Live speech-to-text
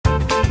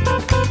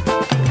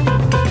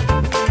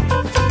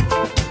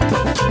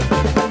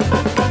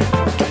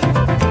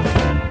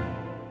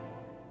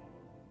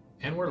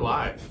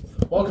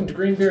welcome to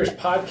Green Beers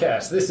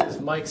Podcast. This is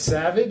Mike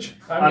Savage.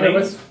 I'm here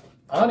with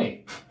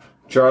Ani.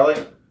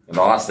 Charlie. And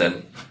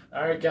Austin.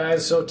 All right,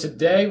 guys. So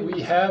today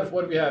we have,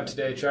 what do we have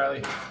today,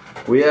 Charlie?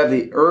 We have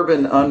the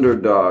Urban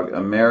Underdog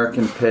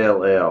American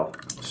Pale Ale.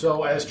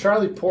 So as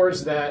Charlie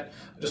pours that,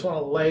 I just want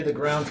to lay the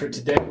ground for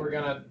today. We're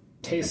going to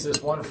taste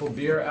this wonderful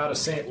beer out of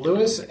St.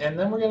 Louis, and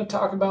then we're going to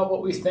talk about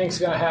what we think is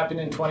going to happen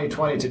in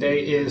 2020. Today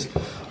is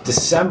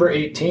December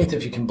 18th,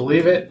 if you can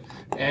believe it,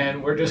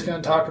 and we're just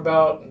going to talk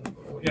about,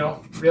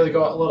 really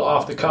go a little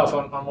off the cuff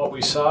on what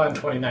we saw in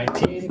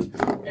 2019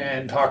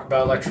 and talk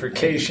about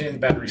electrification,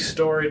 battery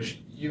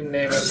storage, you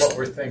name it, what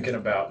we're thinking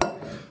about.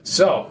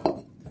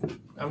 So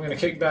I'm going to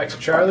kick back to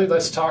Charlie.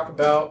 Let's talk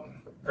about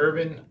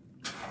Urban.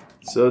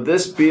 So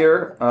this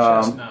beer,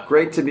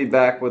 great to be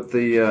back with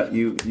the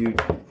you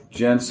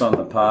gents on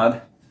the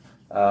pod.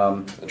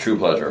 A true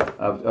pleasure.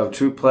 Of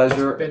true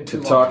pleasure to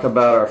long. Talk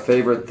about our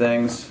favorite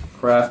things,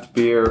 craft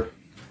beer,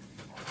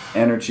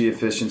 energy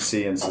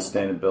efficiency, and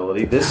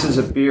sustainability. This is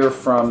a beer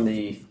from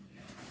the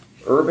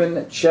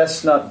Urban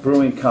Chestnut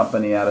Brewing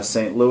Company out of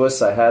St.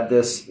 Louis. I had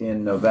this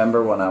in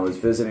November when I was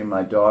visiting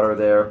my daughter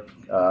there.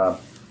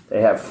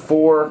 They have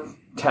 4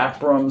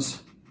 tap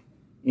rooms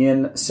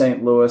in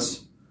St.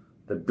 Louis.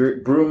 The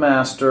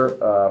brewmaster,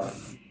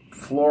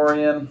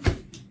 Florian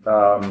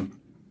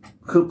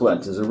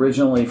Kuplant, is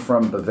originally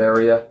from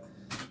Bavaria.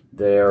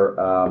 Their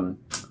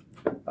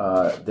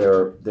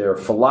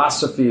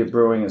philosophy of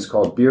brewing is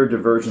called Beer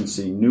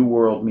Divergency, New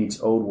World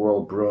meets Old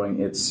World Brewing.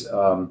 It's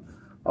a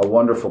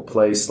wonderful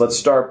place. Let's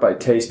start by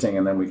tasting,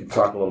 and then we can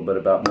talk a little bit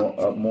about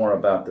more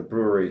about the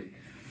brewery.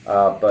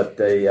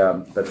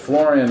 But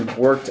Florian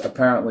worked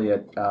apparently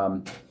at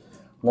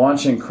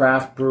launching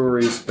craft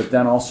breweries, but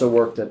then also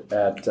worked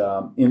at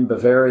in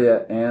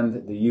Bavaria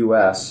and the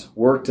U.S.,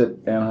 worked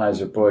at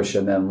Anheuser-Busch,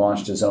 and then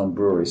launched his own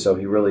brewery. So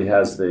he really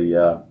has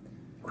the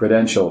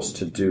credentials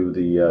to do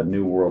the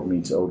New World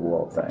meets Old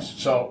World thing.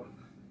 So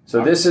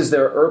this is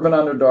their Urban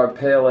Underdog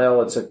Pale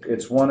Ale.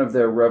 It's one of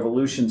their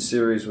Revolution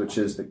series, which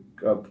is the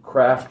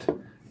craft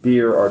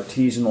beer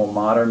artisanal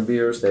modern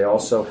beers. They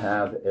also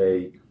have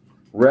a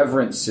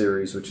Reverent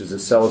series, which is a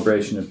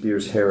celebration of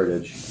beer's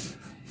heritage.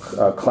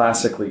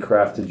 Classically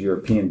crafted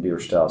European beer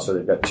style. So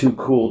they've got 2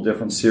 cool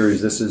different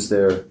series. This is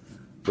their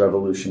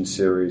Revolution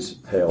Series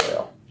Pale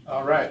Ale.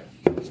 All right.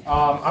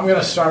 I'm going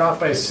to start off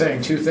by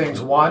saying 2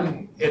 things.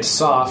 One, it's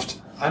soft.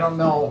 I don't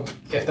know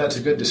if that's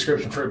a good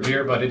description for a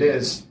beer, but it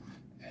is.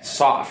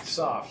 Soft.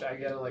 Soft. I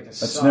get it like a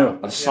That's soft. new.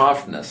 A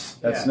softness.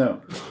 That's new.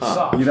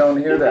 Soft. You don't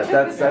hear that.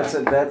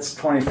 That's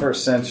 21st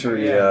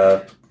century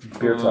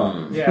beer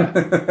talk. Yeah.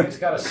 It's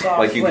got a soft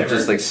Like you flavor.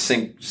 could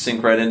just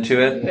sink right into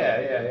it.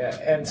 Yeah.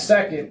 And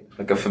second,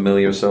 Like a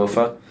familiar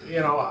sofa.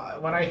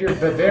 when I hear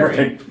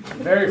Bavarian,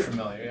 very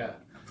familiar,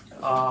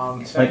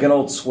 Like an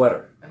old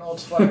sweater. An old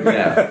sweater,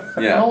 Yeah.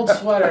 An old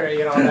sweater,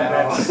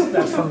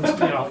 that's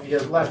from, you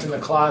left in the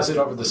closet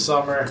over the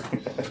summer.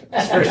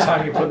 It's the first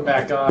time you put them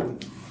back on.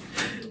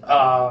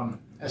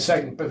 And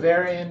second,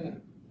 Bavarian,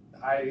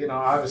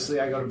 obviously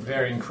I go to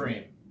Bavarian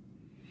cream.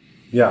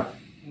 Yeah.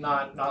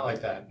 Not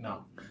like that,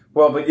 no.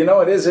 Well, but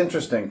it is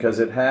interesting because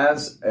it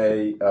has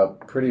a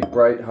pretty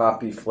bright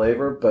hoppy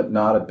flavor, but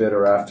not a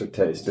bitter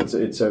aftertaste.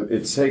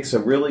 It takes a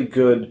really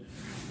good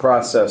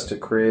process to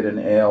create an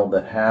ale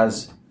that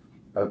has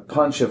a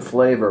punch of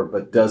flavor,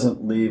 but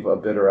doesn't leave a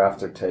bitter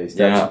aftertaste.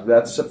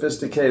 That's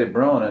sophisticated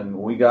brewing, and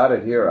we got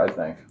it here, I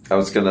think. I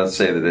was going to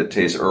say that it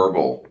tastes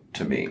herbal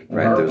to me,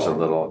 right? Herbal. There's a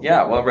little,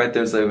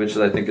 there's which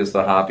I think is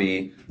the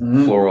hoppy,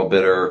 floral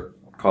bitter,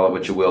 call it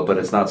what you will, but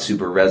it's not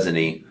super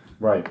resiny.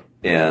 Right.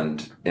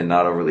 And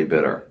not overly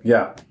bitter.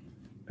 Yeah,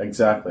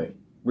 exactly.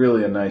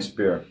 Really a nice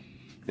beer.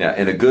 Yeah,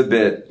 and a good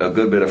bit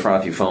of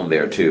frothy foam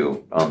there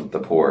too on the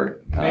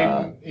pour.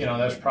 Maybe,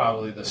 that's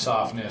probably the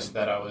softness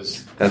that I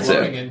was That's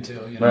floating it. into.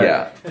 Right.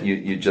 Yeah,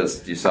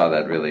 you saw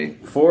that really.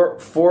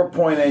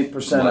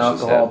 4.8%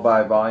 alcohol head.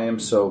 by volume,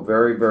 so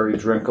very, very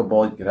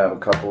drinkable. You could have a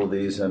couple of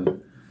these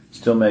and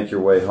still make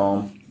your way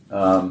home.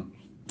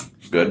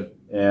 Good.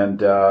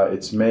 And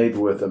it's made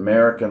with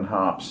American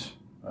hops.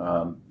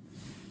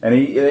 And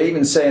they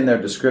even say in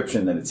their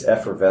description that it's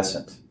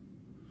effervescent.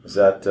 Is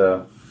that...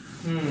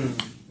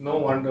 No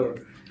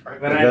wonder.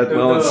 When I took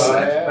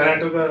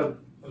a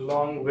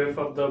long whiff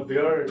of the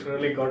beer, it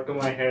really got to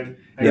my head.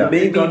 And It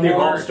may it got be the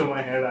more- words to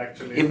my head,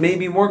 actually. It may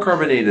be more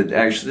carbonated.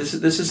 Actually,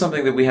 this is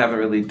something that we haven't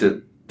really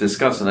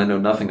discussed, and I know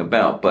nothing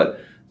about. But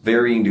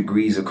varying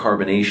degrees of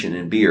carbonation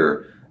in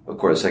beer, of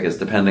course, I guess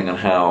depending on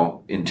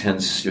how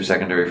intense your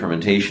secondary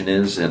fermentation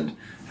is, and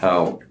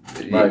how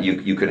Right.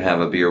 you could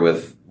have a beer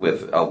with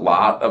a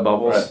lot of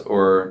bubbles Right.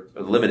 or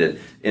limited.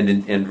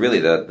 And really,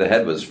 the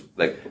head was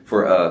like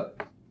for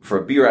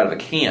a beer out of a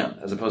can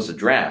as opposed to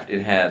draft,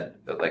 it had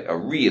like a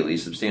really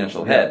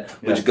substantial head,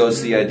 which Yeah. goes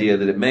to the idea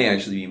that it may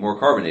actually be more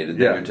carbonated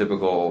than your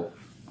typical.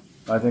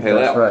 I think Pale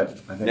that's ale. right.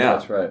 I think Yeah.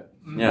 that's right.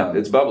 Yeah,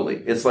 it's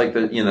bubbly. It's like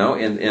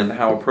and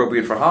how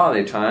appropriate for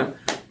holiday time.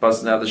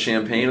 Busting out the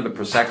champagne or the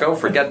prosecco,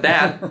 forget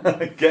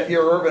that. Get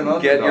your Urban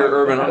Underdog. Get your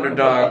Urban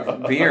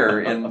Underdog beer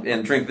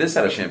and drink this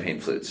out of champagne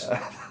flutes.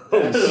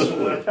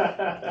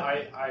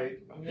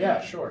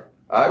 Yeah, sure.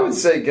 I would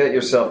say get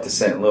yourself to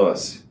St.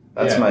 Louis.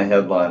 That's my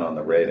headline on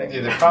the rating.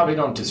 Yeah, they probably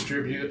don't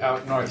distribute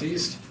out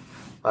northeast.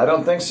 I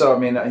don't think so. I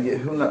mean,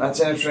 that's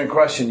an interesting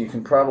question. You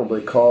can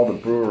probably call the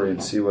brewery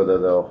and see whether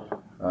they'll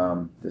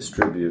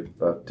distribute.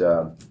 But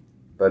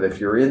if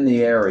you're in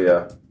the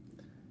area,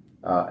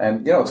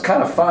 and it's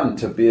kind of fun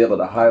to be able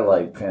to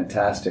highlight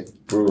fantastic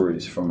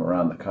breweries from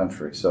around the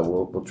country. So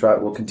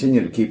we'll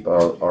continue to keep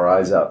our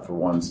eyes out for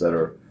ones that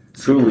are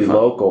truly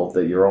local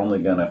that you're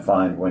only going to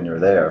find when you're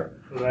there.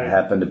 Right. I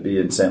happen to be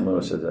in St.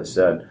 Louis, as I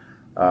said.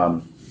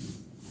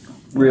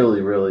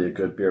 Really, really a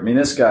good beer. I mean,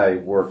 this guy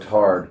worked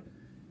hard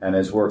and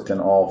has worked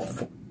in all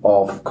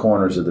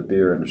corners of the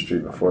beer industry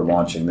before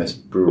launching this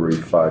brewery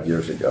 5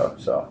 years ago.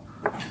 So,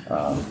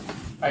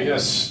 I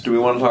guess. Do we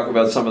want to talk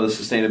about some of the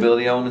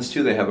sustainability elements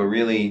too? They have a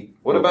really.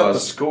 What about the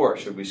score?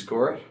 Should we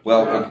score it?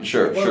 Well,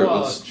 sure.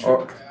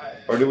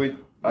 Or do we?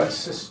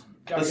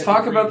 Let's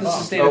talk about the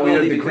sustainability. Oh, we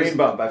had the green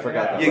bump. I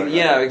forgot that.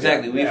 Yeah,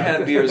 exactly. We've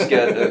had beers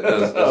get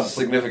a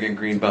significant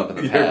green bump in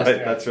the past.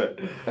 Right, that's right.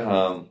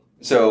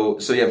 So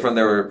yeah, from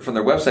their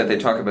website, they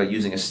talk about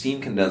using a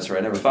steam condenser.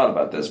 I never thought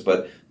about this,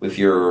 but with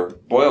your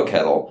boil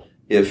kettle,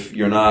 if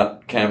you're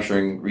not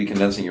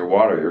recondensing your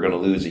water, you're going to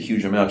lose a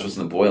huge amount just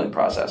in the boiling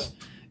process.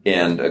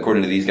 And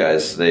according to these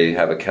guys, they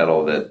have a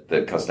kettle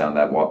that cuts down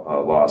that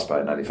loss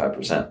by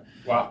 95%.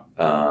 Wow.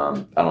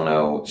 I don't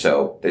know.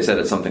 So they said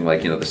it's something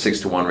like, the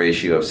 6-to-1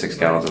 ratio of 6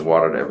 gallons of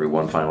water to every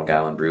 1 final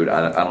gallon brewed.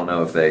 I don't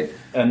know if they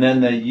and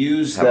then they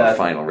use have a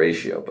final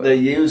ratio. But they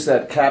use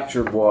that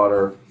captured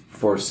water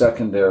for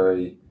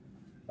secondary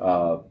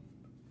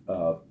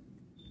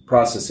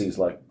processes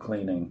like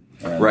cleaning.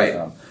 And,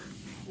 right.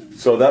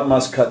 So that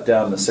must cut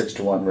down the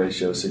 6-to-1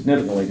 ratio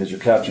significantly because you're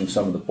capturing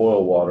some of the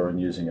boil water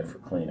and using it for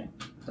cleaning.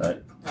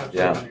 Right.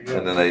 Yeah,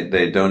 and then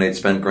they donate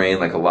spent grain,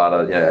 like a lot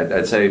of,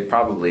 I'd say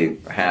probably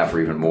half or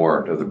even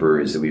more of the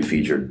breweries that we've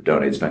featured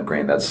donate spent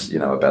grain. That's,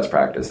 a best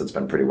practice that's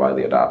been pretty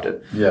widely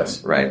adopted.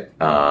 Yes. Right.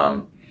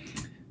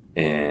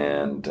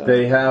 And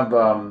they have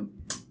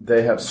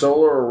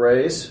solar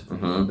arrays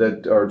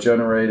that are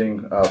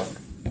generating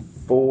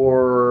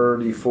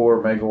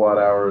 44 megawatt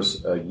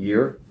hours a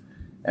year,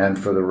 and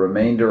for the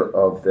remainder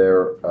of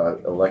their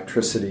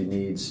electricity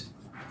needs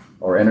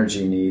or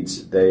energy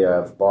needs, they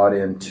have bought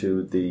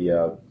into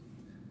the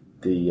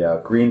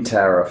green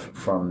tariff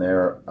from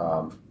their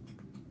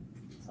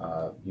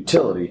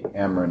utility,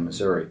 Ameren,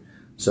 Missouri.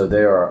 So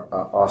they are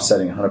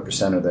offsetting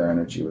 100% of their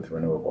energy with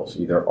renewables,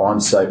 either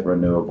on-site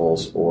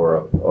renewables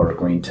or a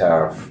green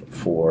tariff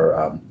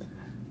for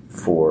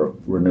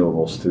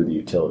renewables through the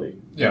utility.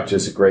 Yeah, which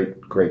is a great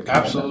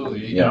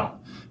absolutely. Yeah.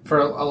 For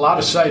a lot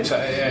of sites,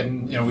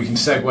 and we can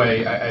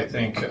segue, I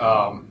think,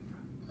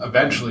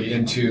 eventually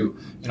into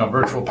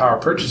virtual power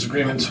purchase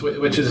agreements,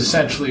 which is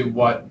essentially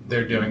what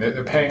they're doing.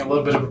 They're paying a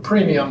little bit of a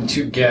premium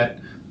to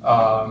get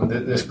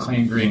this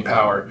clean green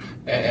power,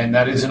 and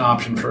that is an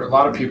option for a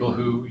lot of people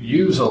who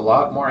use a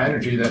lot more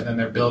energy than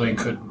their building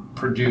could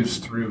produce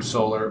through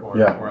solar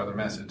or other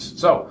methods.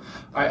 So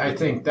I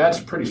think that's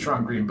a pretty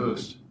strong green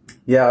boost.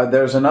 Yeah,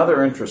 there's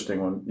another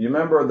interesting one.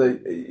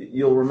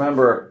 You'll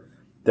remember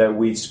that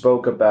we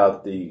spoke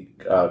about the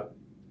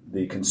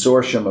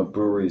consortium of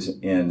breweries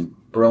in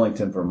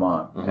Burlington,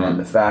 Vermont, and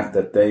the fact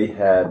that they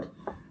had,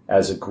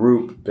 as a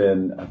group,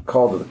 been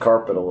called to the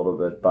carpet a little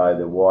bit by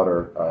the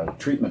water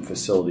treatment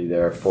facility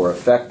there for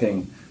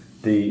affecting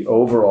the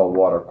overall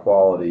water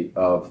quality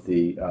of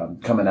the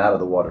coming out of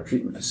the water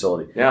treatment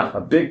facility. Yeah,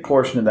 a big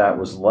portion of that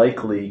was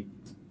likely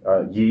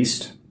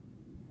yeast,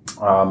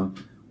 and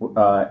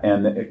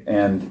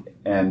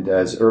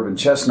as Urban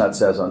Chestnut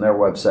says on their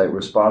website,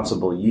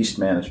 responsible yeast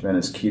management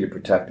is key to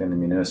protecting the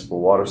municipal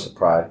water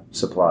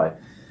supply.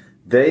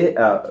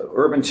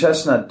 Urban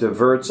Chestnut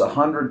diverts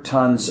 100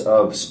 tons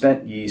of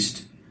spent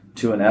yeast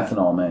to an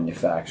ethanol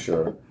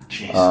manufacturer.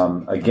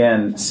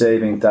 Again,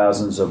 saving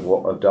thousands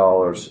of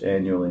dollars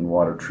annually in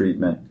water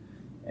treatment,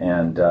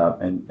 and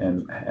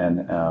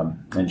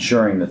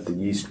ensuring that the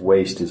yeast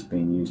waste is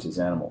being used as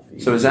animal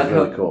feed. So is that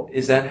really cool?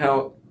 Is that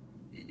how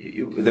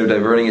they're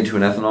diverting it to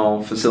an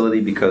ethanol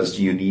facility because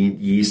you need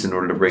yeast in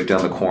order to break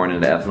down the corn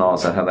into ethanol?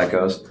 Is that how that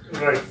goes?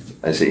 Right.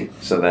 I see.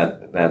 So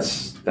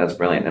that's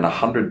brilliant. And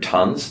 100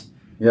 tons.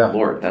 Yeah.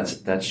 Lord,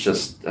 that's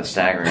just a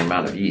staggering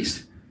amount of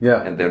yeast.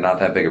 Yeah. And they're not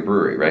that big a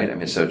brewery, right? I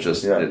mean, so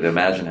just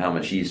imagine how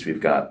much yeast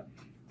we've got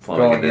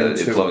flowing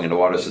into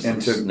water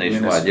systems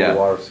nationwide. Yeah.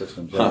 Water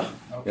systems. Yeah.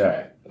 Huh.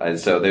 Okay. And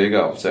so there you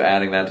go. So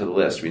adding that to the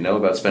list, we know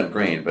about spent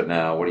grain, but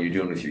now what are you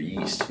doing with your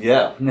yeast?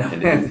 Yeah.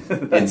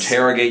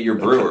 Interrogate your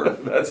brewer.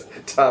 That's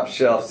top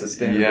shelf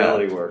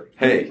sustainability work.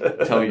 Hey,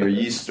 tell me your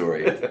yeast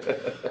story.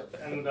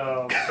 And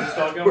just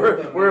talking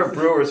we're a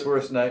brewer's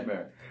worst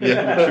nightmare.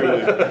 Yeah,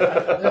 truly.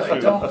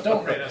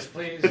 Don't rate us,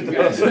 please, you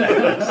guys.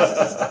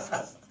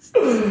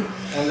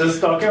 And just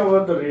talking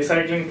about the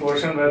recycling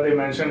portion where they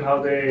mentioned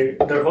how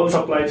their whole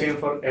supply chain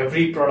for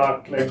every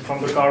product, like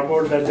from the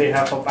cardboard that they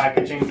have for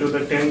packaging to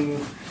the tin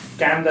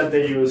can that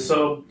they use.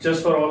 So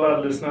just for all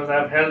our listeners,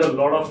 I've held a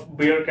lot of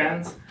beer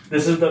cans.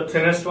 This is the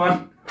thinnest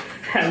one.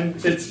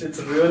 and it's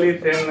really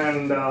thin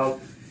and.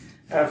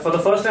 For the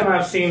first time,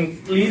 I've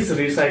seen please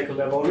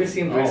recycle. I've always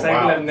seen recycle.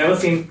 Wow. I've never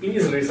seen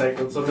please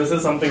recycle. So this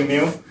is something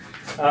new.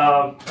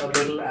 A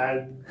little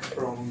ad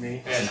from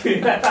me.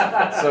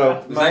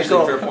 So It's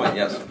actually a fair point.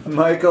 Yes.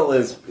 Michael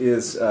is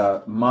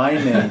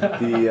miming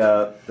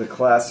the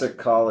classic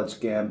college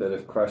gambit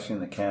of crushing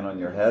the can on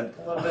your head.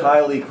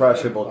 Highly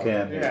crushable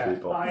can here,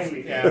 people.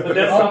 Finally. Yeah. But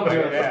there's some Oh,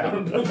 here. yeah.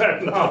 Don't do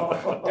that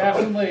now.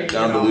 Definitely.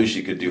 John you know,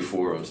 Belushi could do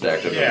 4 of them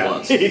stacked up Yeah. at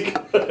once. He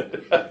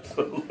could,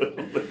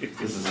 absolutely.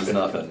 This is just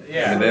nothing.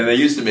 Yeah. And then they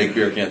used to make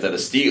beer cans out of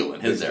steel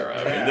in his era.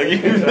 I mean,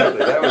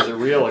 Exactly. That was a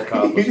real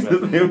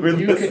accomplishment.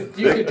 You could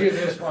do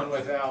this one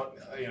without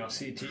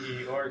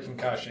CTE or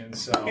concussion.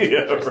 So Oh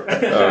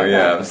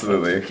yeah,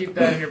 absolutely. keep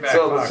that in your back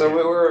So pocket.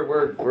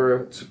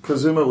 we're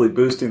presumably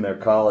boosting their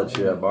college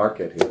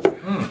market here.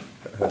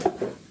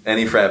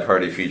 Any frat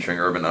party featuring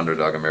Urban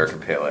Underdog American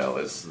Pale Ale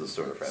is the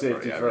sort of frat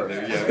Safety party.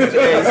 first.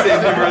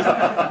 Safety first.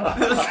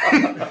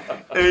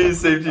 Hey,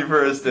 safety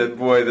first, and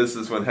boy, this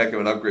is one heck of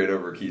an upgrade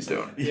over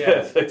Keystone.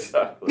 Yes,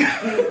 exactly.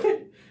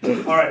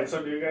 All right.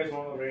 So do you guys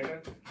want to rate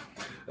it?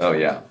 Oh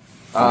yeah.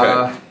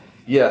 Okay.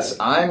 Yes,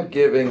 I'm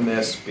giving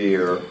this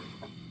beer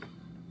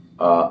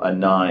a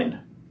 9.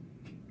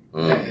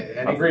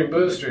 Any green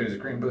boost, or is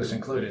Green Boost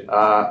included?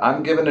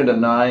 I'm giving it a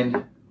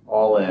 9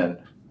 all in.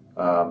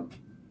 Well,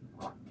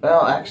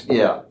 actually,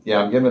 yeah,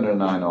 I'm giving it a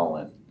 9 all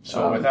in.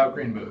 So without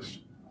Green Boost.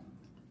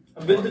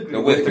 With the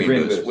No, with the Green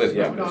Green Boost. Boost, With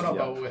yeah. Green No, Boost. no,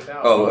 Yeah. but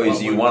without. Oh, what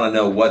so you would- want to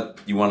know what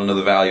you want to know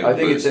the value? I of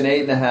think boost. it's an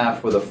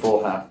 8.5 with a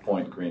full half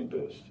point Green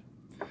Boost.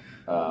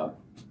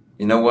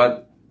 You know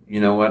what?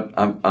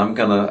 I'm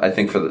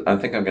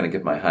gonna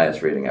give my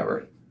highest rating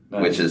ever,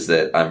 Nice. which is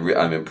that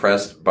I'm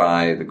impressed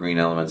by the green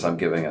elements. I'm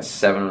giving a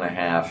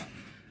 7.5,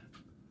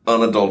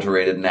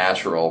 unadulterated,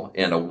 natural,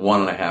 and a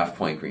 1.5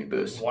 point Green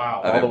Boost.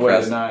 Wow. I'm All the way to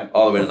impressed. 9.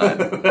 All the way to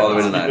 9. All the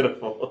way to 9.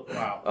 Beautiful.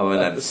 Wow. All the way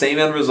to 9. The same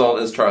end result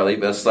as Charlie,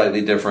 but a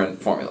slightly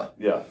different formula.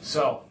 Yeah.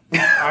 So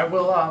I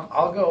will.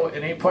 I'll go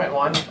an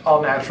 8.1,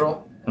 all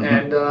natural,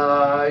 and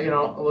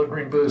a little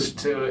Green Boost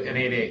to an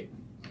 8.8.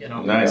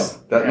 Nice.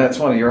 Yeah. That's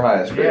one of your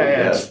highest ratings.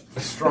 Yeah.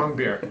 It's strong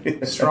beer,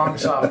 strong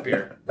soft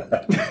beer,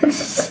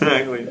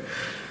 Exactly.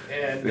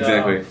 and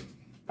Exactly.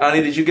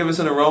 Ani, did you give us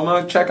an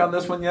aroma check on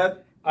this one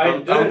yet? I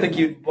don't think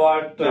you.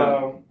 But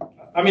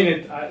I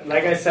mean,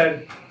 like I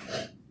said,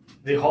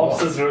 the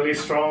hops is really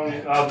strong.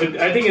 But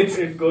I think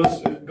it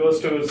goes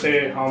to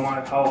say how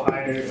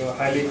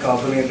highly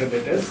carbonated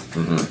it is.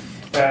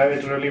 Mm-hmm.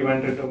 It really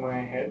went into my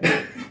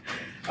head.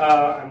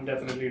 I'm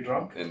definitely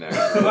drunk. And now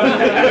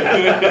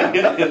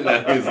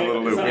he's a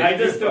little So loopy. I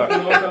just took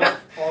note of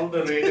all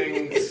the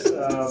ratings,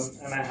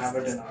 and I have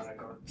it in our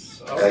records.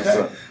 So. Okay.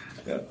 Excellent.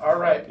 All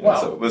right. So,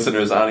 Well,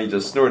 listeners, Ani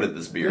just snorted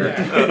this beer.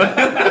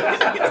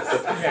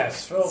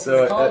 yes. So, So,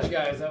 for the college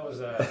guys, that was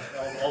a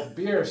old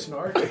beer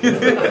snort.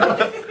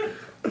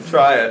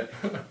 Try it.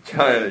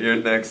 You're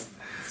next.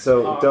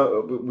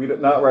 So we're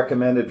not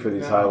recommended for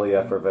these No. highly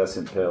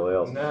effervescent pale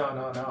ales.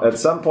 No. At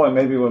some point,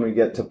 maybe when we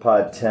get to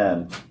pod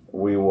 10,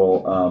 we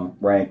will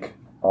rank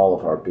all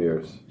of our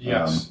beers.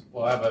 Yes,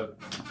 we'll have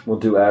We'll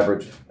do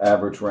average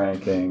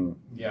ranking,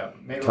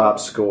 maybe top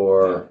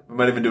score. We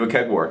might even do a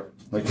keg war.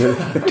 We could-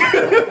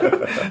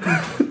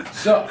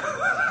 So,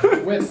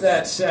 with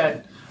that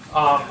said,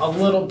 a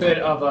little bit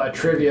of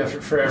trivia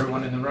for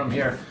everyone in the room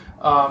here.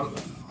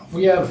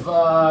 We have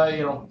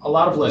a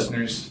lot of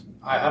listeners.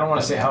 I don't want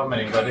to say how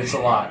many, but it's a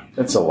lot.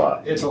 It's a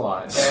lot. It's a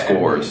lot.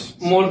 Scores.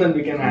 More than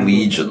we can handle.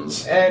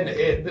 Legions.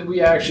 And we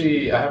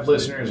actually have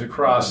listeners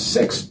across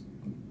 6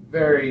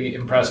 very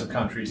impressive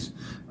countries.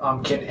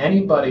 Can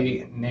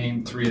anybody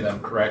name 3 of them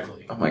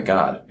correctly? Oh my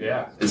God.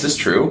 Yeah, Is this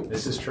true?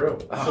 this is true.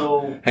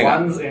 So Hang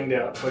on. one's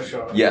India for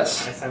sure.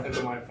 Yes. I sent it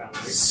to my family.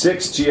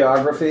 6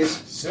 geographies.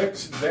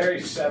 6 very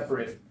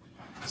separate.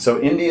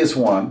 So India's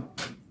 1.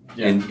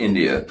 In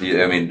India.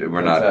 I mean,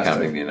 we're not Fantastic.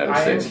 counting the United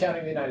I am States.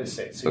 counting the United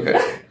States.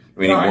 Okay.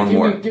 We need All right, one give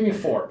more. give me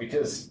 4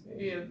 because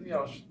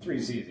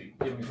 3's easy.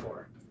 Give me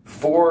 4.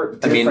 4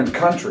 I mean- different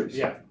countries.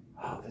 Yeah.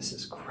 Oh, this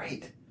is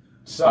great.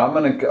 So, I'm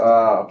going to...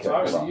 okay, so hold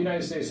obviously, on.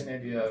 United States and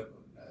India.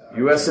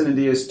 U.S. and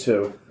India is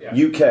 2.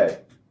 Yeah. UK.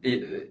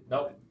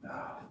 Nope.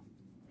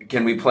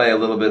 Can we play a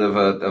little bit of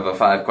a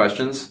 5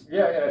 questions?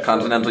 Yeah. Sure.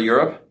 Continental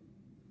Europe?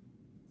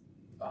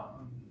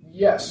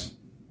 Yes.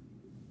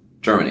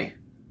 Germany.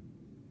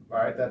 All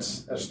right.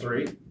 That's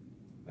 3.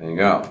 There you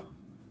go.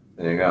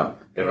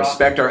 They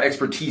respect our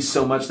expertise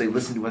so much they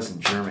listen to us in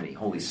Germany.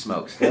 Holy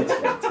smokes. That's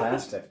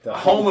fantastic. The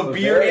Home of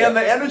beer Bavaria. and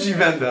the energy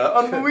vendor.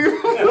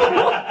 Unbelievable.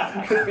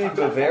 Could be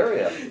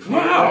Bavaria.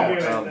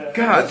 Wow.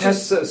 God, Let's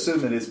just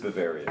assume it is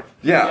Bavaria.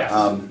 Yeah.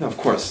 Yes. Of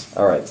course.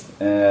 All right.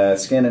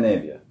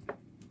 Scandinavia.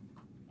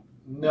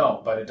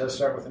 No, but it does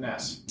start with an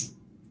S.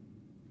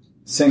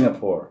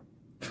 Singapore.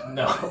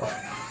 No.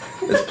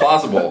 It's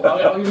plausible.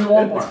 I'll give you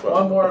one more.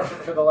 One more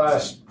for the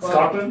last. well,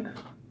 Scotland?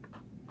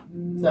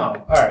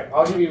 No. All right.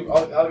 I'll give you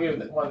one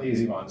of the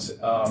easy ones.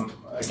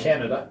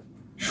 Canada.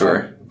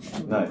 Sure.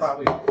 Nice.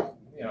 Probably.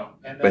 And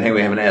then, But hey,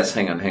 we have an S.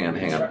 Hang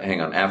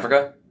on.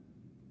 Africa?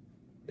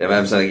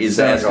 I'm saying, is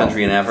the last Senegal.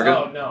 country in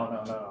Africa? Oh,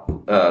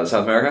 no.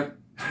 South America?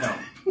 No.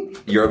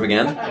 Europe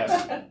again?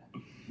 Yes.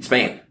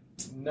 Spain?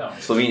 No.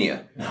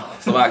 Slovenia? No.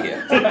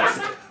 Slovakia?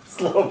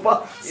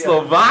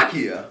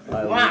 Slovakia?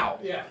 Wow.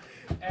 Yeah.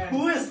 And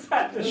Who is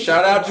that?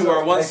 Shout out to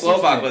our one Excuse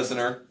Slovak me.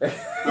 listener.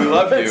 We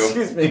love you.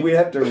 Excuse me, we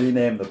have to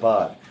rename the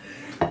pod.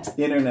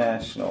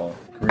 International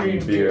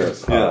Green Beer.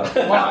 Yeah.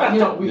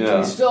 well, we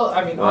Yeah. still,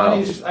 I mean, Wow.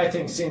 Ani's, I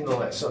think, seen the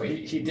list. So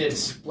he did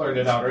blurt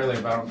it out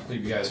earlier, but I don't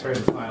believe you guys heard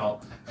the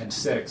final and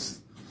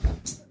sixth.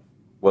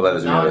 What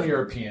letters are we with?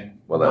 Non-European,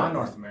 Well, that-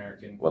 non-North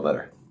American. What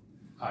letter?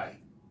 I.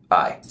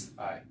 I.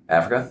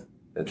 Africa?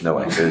 No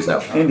way. There's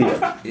no.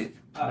 India.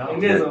 No.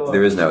 India's over.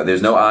 There is no.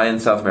 There's no I in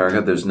South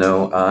America. There's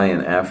no I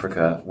in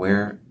Africa.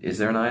 Where is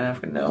there an I in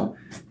Africa? No.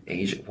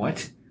 Asia.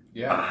 What?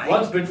 Yeah. I.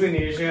 What's between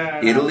Asia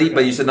and Italy, Africa?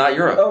 but you said not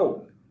Europe.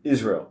 Oh,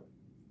 Israel.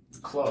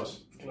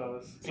 Close.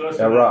 Close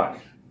to Iraq.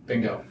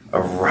 Bingo.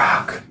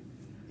 Iraq.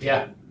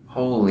 Yeah.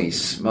 Holy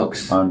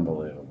smokes.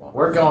 Unbelievable.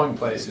 We're going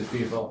places,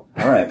 people.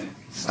 All right.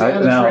 Stay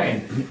on the Now,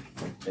 train.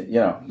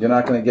 you're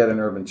not going to get an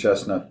urban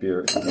chestnut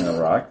beer in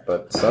Iraq,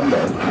 but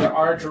someday There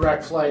are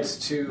direct flights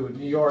to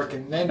New York,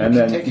 and then you And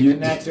can then take a you-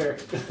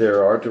 connector.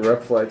 there are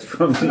direct flights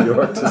from New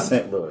York to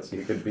St. Louis.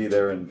 You could be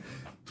there in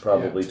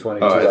probably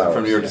 22 Oh, hours.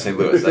 from New York to St.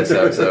 Louis. I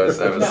was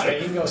No,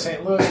 you can go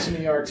St. Louis to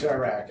New York to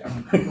Iraq.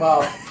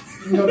 Well,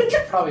 you can go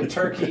to probably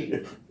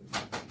Turkey.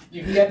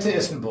 You can get to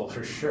Istanbul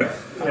for sure.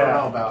 I don't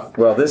know about.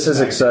 Well, this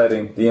is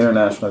exciting. The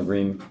International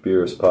Green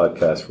Beers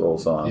podcast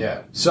rolls on.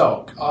 Yeah.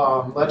 So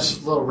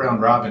let's little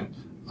round robin.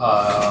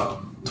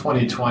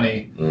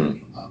 2020,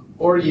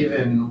 or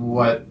even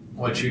what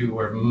you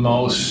were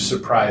most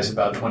surprised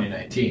about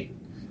 2019.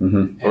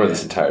 Mm-hmm. or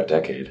this entire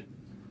decade.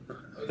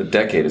 The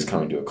decade is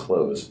coming to a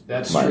close.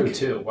 That's Mike. true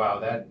too. Wow,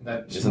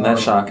 that Isn't that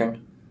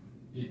shocking?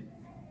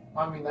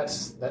 I mean,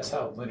 that's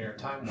how linear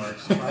time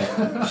works.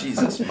 Right?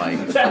 Jesus,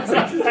 Mike. That's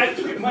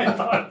exactly my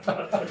thought.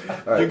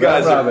 All right, You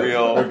guys round are robin.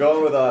 real. We're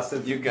going with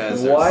Austin. You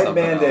guys The are wide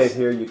something mandate else.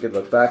 here. You can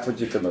look backwards.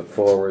 You can look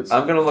forwards.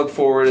 I'm going to look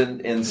forward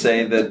and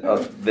say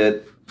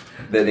that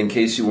that in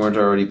case you weren't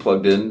already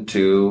plugged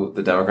into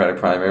the Democratic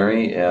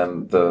primary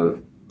and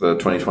the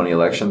 2020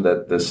 election,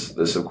 that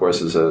this of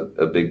course is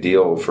a big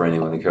deal for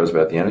anyone who cares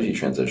about the energy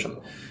transition,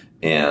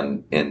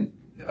 and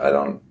I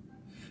don't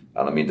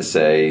mean to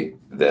say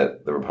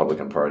that the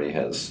Republican Party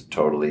has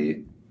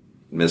totally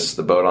missed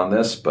the boat on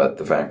this, but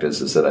the fact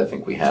is that I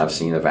think we have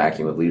seen a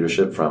vacuum of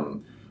leadership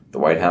from the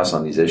White House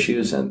on these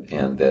issues, and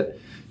that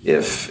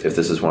if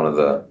this is one of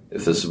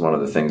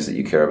the things that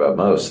you care about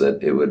most,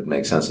 that it would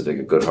make sense to take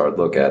a good hard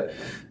look at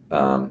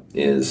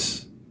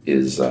is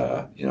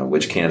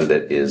which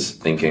candidate is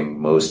thinking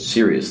most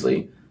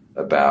seriously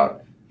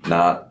about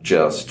not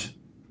just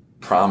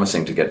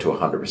promising to get to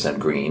 100%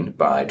 green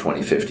by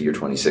 2050 or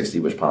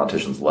 2060, which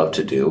politicians love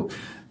to do,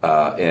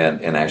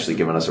 and actually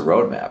giving us a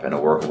roadmap, and a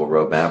workable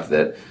roadmap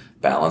that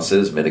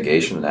balances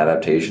mitigation and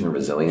adaptation and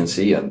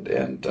resiliency and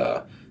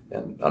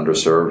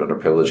underserved,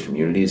 underprivileged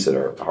communities that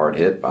are hard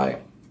hit by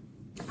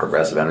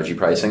progressive energy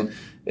pricing.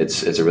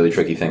 It's a really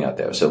tricky thing out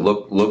there. So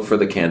look for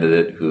the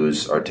candidate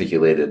who's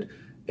articulated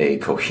a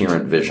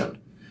coherent vision,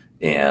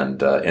 and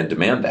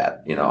demand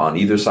that on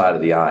either side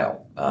of the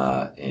aisle,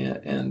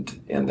 and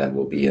then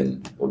we'll be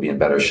in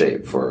better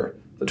shape for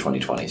the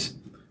 2020s.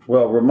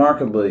 Well,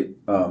 remarkably,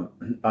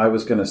 I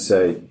was going to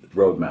say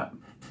roadmap.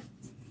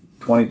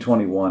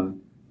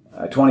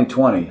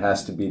 2020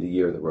 has to be the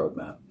year of the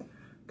roadmap,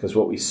 because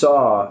what we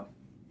saw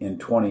in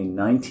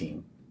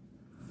 2019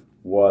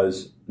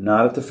 was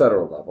not at the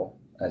federal level,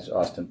 as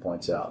Austin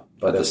points out,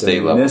 but At the at state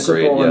the level, municipal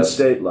great, and yes.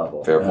 state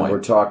level. Fair And point.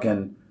 we're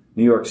talking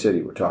New York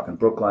City. We're talking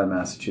Brookline,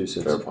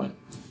 Massachusetts. Fair point.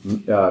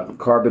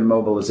 Carbon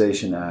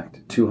Mobilization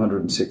Act,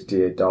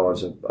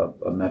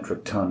 $268 a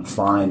metric ton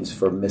fines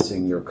for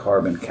missing your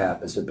carbon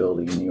cap as a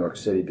building in New York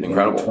City beginning in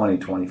Incredible.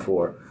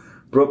 2024.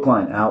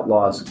 Brookline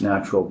outlaws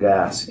natural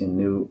gas in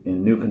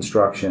new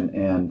construction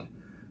and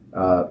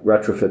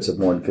retrofits of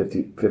more than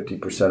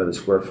 50% of the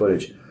square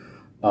footage.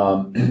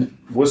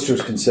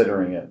 Worcester's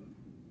considering it.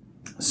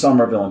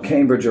 Somerville and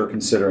Cambridge are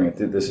considering it.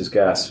 This is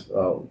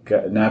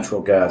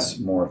natural gas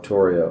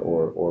moratoria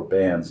or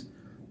bans.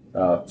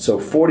 So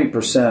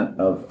 40%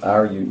 of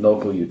our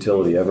local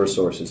utility,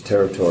 Eversource's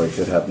territory,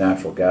 could have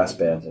natural gas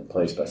bans in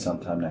place by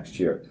sometime next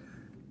year.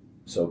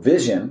 So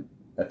vision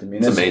at the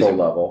municipal amazing.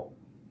 level,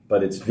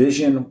 but it's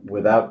vision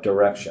without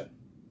direction,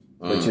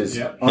 which is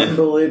Yep.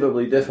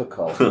 unbelievably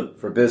difficult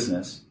for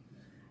business.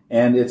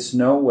 And it's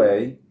no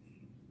way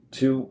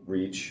to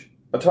reach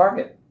a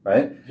target,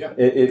 right? Yeah.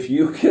 If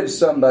you give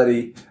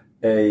somebody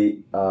a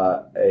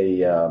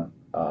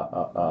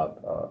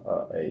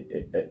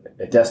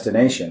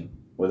destination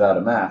without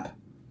a map,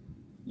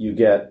 you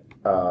get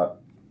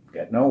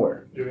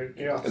nowhere.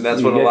 Chaos. And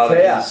that's You what a get lot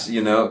chaos. of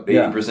these,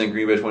 80%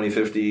 green by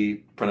 2050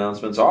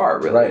 pronouncements are,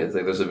 really. Right. It's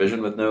like there's a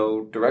vision with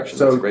no direction.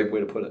 So- That's a great way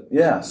to put it.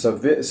 Yeah, so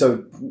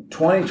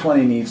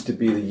 2020 needs to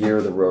be the year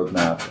of the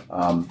roadmap.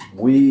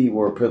 We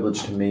were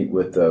privileged to meet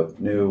with the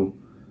new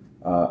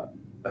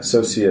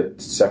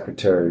Associate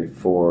Secretary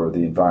for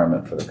the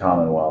Environment for the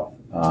Commonwealth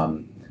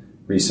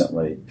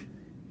recently.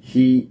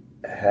 He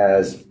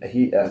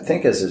I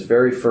think as his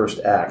very first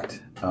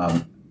act,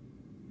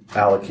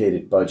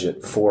 allocated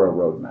budget for a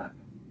roadmap.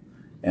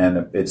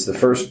 And it's the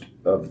first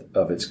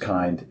of its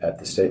kind at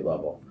the state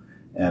level.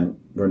 And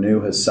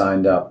Renew has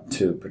signed up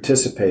to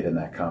participate in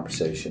that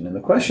conversation. And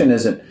the question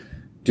isn't,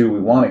 do we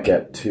want to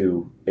get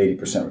to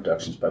 80%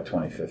 reductions by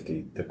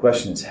 2050? The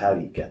question is, how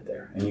do you get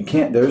there? And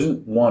there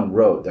isn't one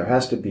road. There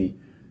has to be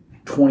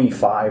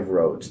 25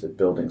 roads that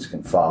buildings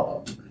can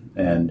follow.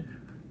 And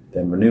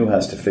then Renew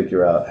has to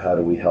figure out, how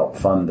do we help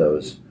fund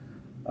those?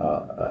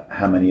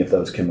 How many of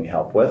those can we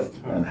help with,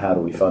 and how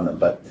do we fund them?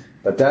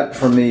 But that,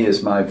 for me,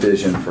 is my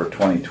vision for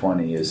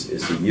 2020,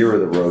 is the year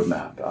of the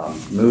roadmap,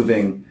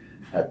 moving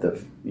at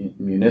the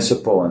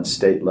municipal and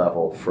state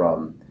level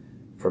from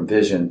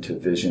vision to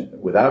vision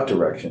without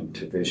direction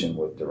to vision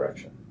with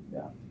direction.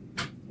 Yeah.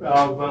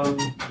 Well,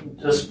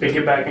 just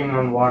piggybacking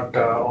on what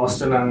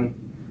Austin and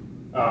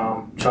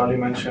Charlie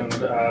mentioned,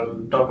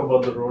 I'll talk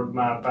about the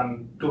roadmap.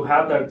 And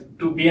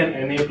to be an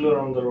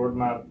enabler on the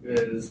roadmap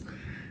is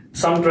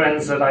some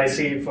trends that I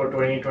see for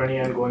 2020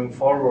 and going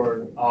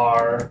forward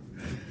are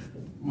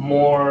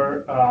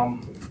more,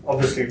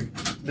 obviously,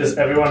 this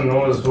everyone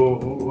knows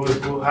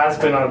who has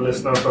been our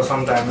listener for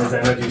some time is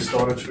energy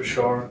storage for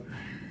sure.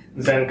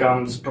 Then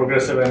comes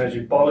progressive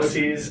energy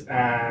policies,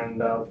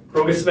 and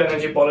progressive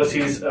energy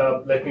policies,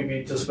 let me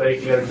be just very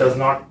clear, it does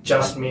not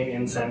just mean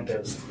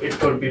incentives. It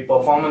could be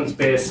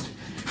performance-based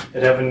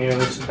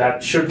revenues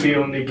that should be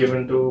only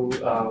given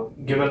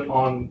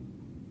on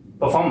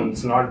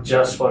performance, not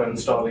just for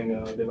installing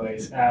a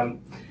device.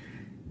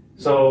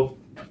 So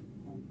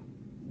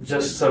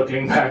just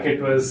circling back, it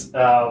was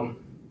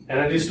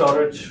energy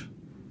storage,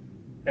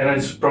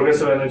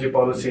 progressive energy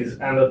policies,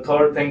 and the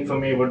third thing for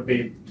me would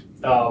be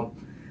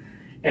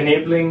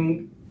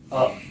enabling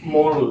a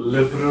more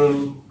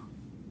liberal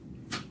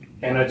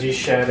energy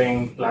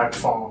sharing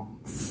platform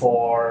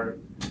for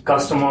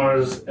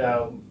customers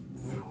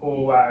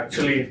who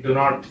actually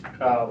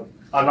are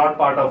not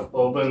part of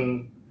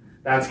urban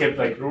landscape,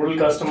 like rural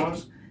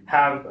customers,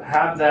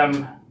 have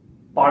them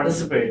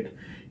participate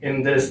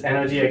in this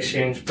energy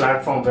exchange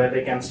platform where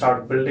they can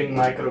start building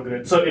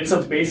microgrids. So it's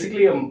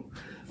basically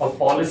a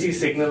policy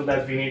signal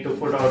that we need to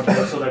put out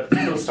there so that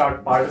people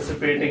start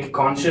participating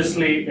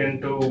consciously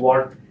into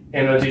what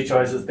energy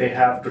choices they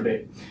have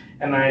today.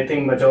 And I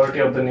think majority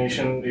of the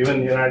nation, even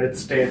the United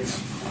States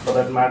for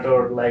that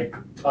matter, like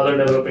other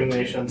developing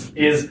nations,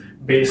 is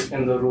based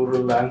in the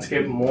rural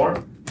landscape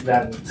more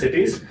than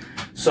cities.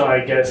 So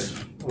I guess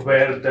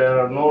where there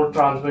are no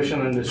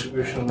transmission and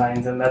distribution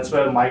lines, and that's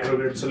where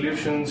microgrid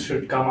solutions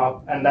should come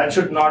up. And that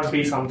should not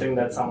be something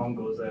that someone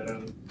goes there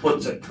and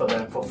puts it for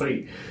them for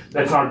free.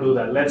 Let's not do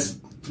that. Let's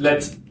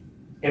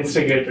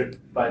instigate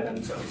it by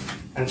themselves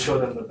and show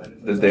them the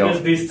benefits.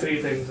 Just these three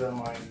things are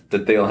mine.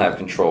 That they'll have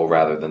control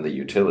rather than the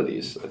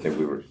utilities. I think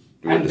we were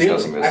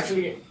discussing this.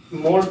 Actually,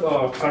 more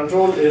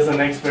control is the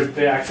next bit.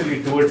 They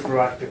actually do it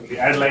proactively.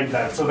 I like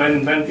that. So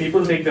when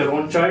people take their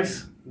own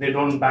choice, they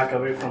don't back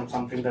away from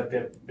something that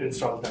they've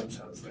installed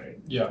themselves, right?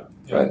 Yeah.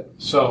 Right.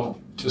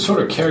 So to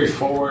sort of carry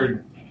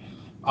forward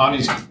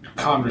Ani's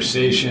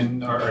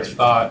conversation or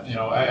thought,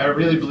 I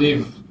really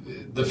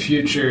believe the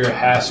future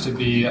has to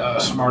be a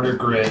smarter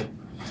grid.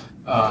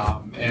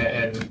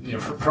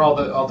 For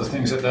all the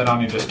things that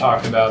Ani just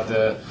talked about,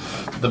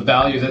 the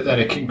value that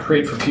it can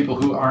create for people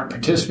who aren't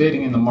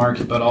participating in the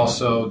market, but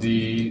also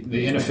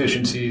the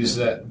inefficiencies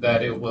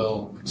that it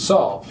will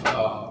solve.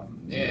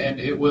 And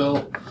it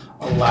will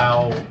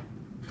allow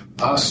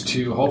us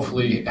to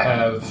hopefully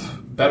have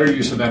better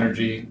use of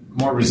energy,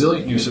 more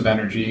resilient use of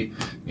energy,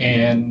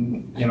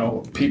 and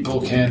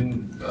people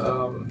can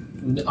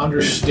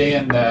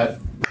understand that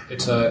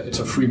it's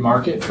a free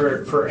market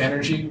for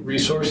energy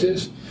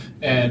resources,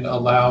 and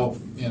allow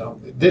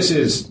this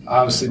is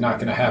obviously not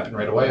going to happen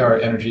right away. Our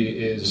energy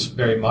is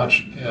very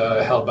much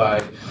held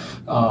by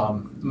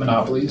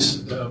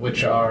monopolies,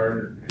 which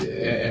are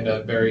in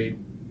a very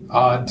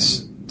odd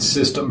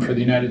system for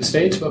the United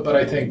States, but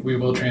I think we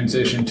will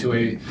transition to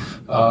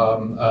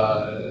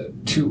a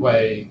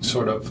two-way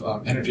sort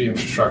of energy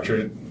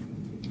infrastructure,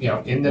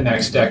 in the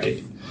next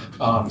decade.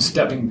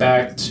 Stepping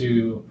back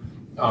to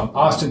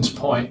Austin's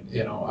point,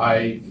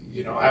 I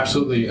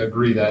absolutely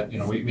agree that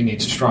we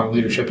need strong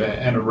leadership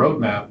and a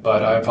roadmap,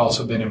 but I've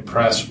also been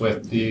impressed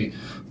with the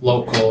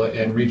local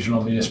and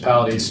regional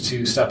municipalities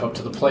to step up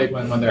to the plate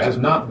when there has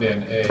not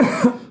been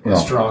a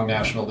strong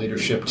national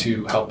leadership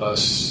to help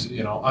us,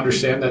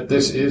 understand that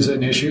this is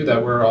an issue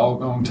that we're all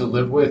going to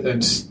live with,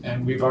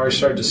 and we've already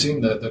started to see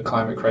the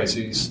climate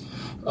crises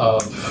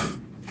of,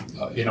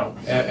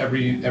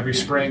 every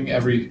spring,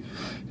 every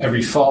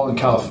fall in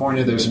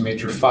California, there's a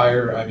major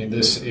fire. I mean,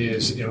 this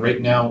is right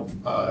now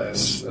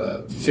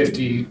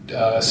 50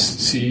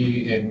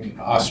 C in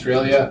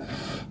Australia.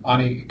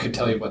 Ani could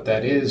tell you what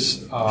that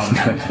is.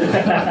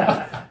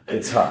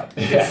 It's hot.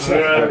 It's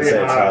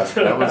really hot.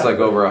 That was like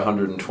over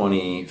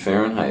 120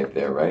 Fahrenheit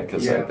there, right?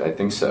 Because I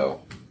think so.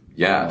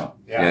 Yeah.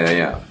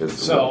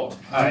 So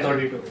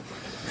 32.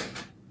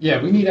 Yeah,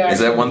 we need action. Is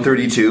that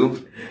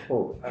 132?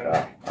 Oh,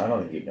 God. I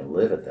don't think you can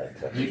live at that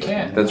temperature. You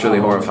can. That's really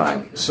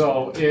horrifying.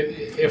 So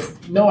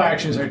if no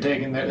actions are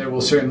taken, there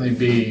will certainly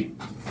be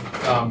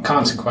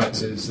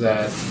consequences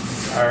that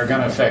are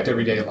going to affect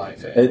everyday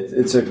life.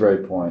 It's a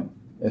great point.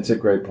 It's a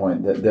great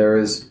point. That there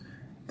is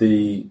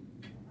the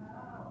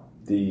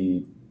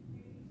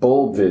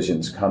bold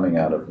visions coming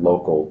out of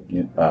local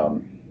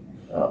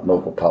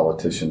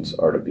politicians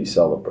are to be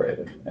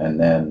celebrated,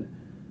 and then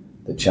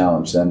the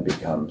challenge then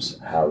becomes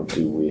how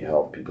do we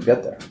help people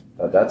get there.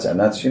 That's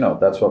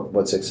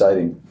what's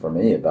exciting for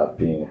me about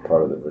being a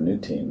part of the Renew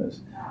team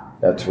is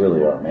that's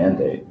really our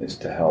mandate is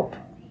to help.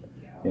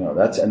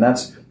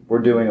 We're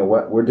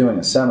doing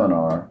a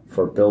seminar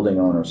for building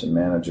owners and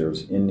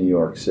managers in New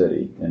York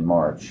City in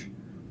March.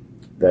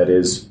 That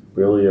is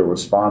really a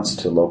response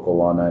to Local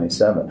Law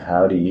 97.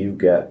 How do you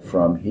get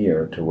from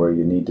here to where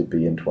you need to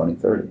be in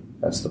 2030?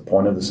 That's the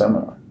point of the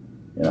seminar,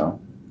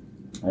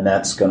 And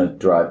that's going to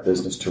drive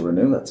business to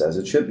Renew. That's as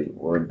it should be.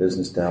 We're in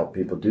business to help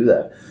people do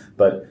that.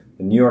 But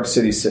the New York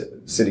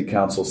City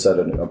Council set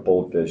a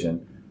bold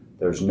vision.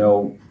 There's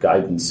no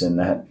guidance in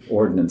that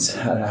ordinance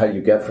how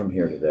you get from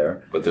here to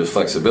there. But there's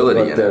flexibility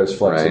in it. But there's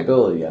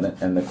flexibility in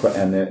it, and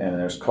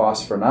there's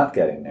costs for not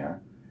getting there.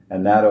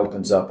 And that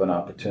opens up an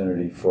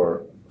opportunity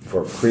for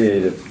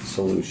creative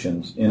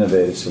solutions,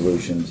 innovative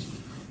solutions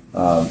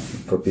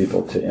for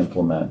people to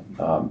implement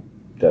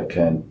that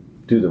can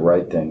do the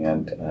right thing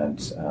and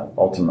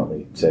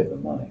ultimately save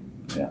them money.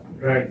 Yeah.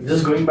 Right.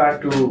 Just going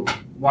back to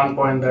one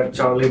point that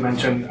Charlie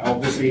mentioned.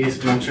 Obviously,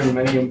 he's mentioned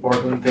many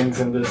important things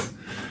in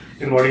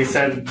what he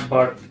said,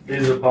 but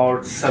is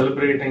about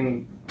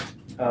celebrating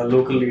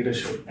local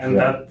leadership, and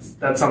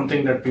that's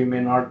something that we may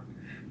not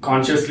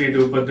consciously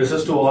do. But this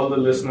is to all the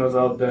listeners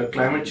out there.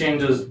 Climate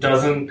change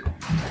doesn't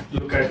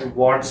look at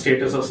what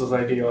status of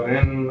society you're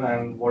in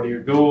and what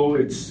you do.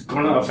 It's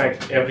going to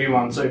affect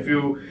everyone. So if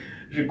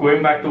you're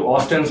going back to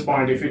Austin's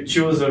point, if you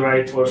choose the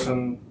right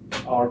person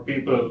or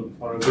people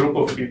or a group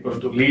of people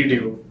to lead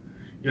you,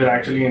 you're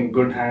actually in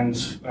good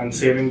hands and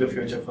saving the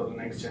future for the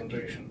next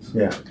generations.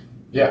 Yeah.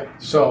 Yeah.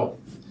 So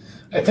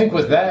I think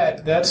with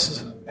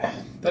that's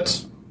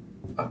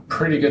a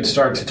pretty good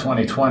start to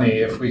 2020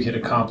 if we could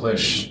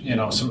accomplish,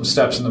 some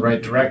steps in the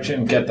right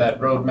direction, get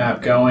that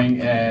roadmap going,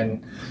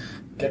 and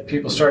get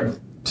people starting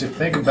to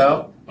think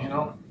about,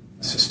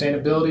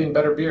 sustainability and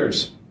better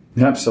beers.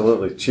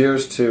 Absolutely.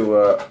 Cheers to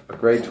a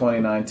great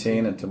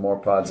 2019 and to more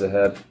pods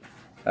ahead.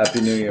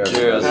 Happy New Year.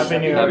 Cheers. Happy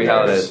New Year. Happy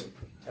holidays.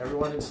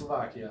 Everyone in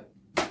Slovakia.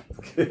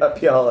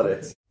 Happy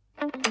holidays.